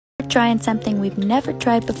Trying something we've never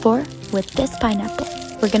tried before with this pineapple.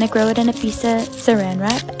 We're gonna grow it in a piece of saran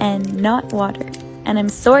wrap and not water. And I'm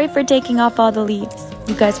sorry for taking off all the leaves.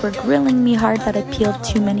 You guys were grilling me hard that I peeled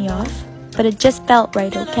too many off, but it just felt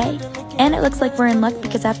right, okay? And it looks like we're in luck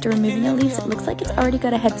because after removing the leaves, it looks like it's already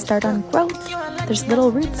got a head start on growth. There's little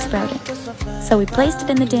roots sprouting. So we placed it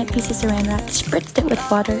in the damp piece of saran wrap, spritzed it with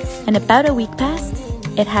water, and about a week passed.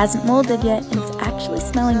 It hasn't molded yet, and it's actually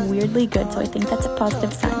smelling weirdly good, so I think that's a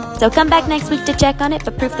positive sign. So come back next week to check on it,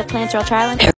 but proof that plants are all trial and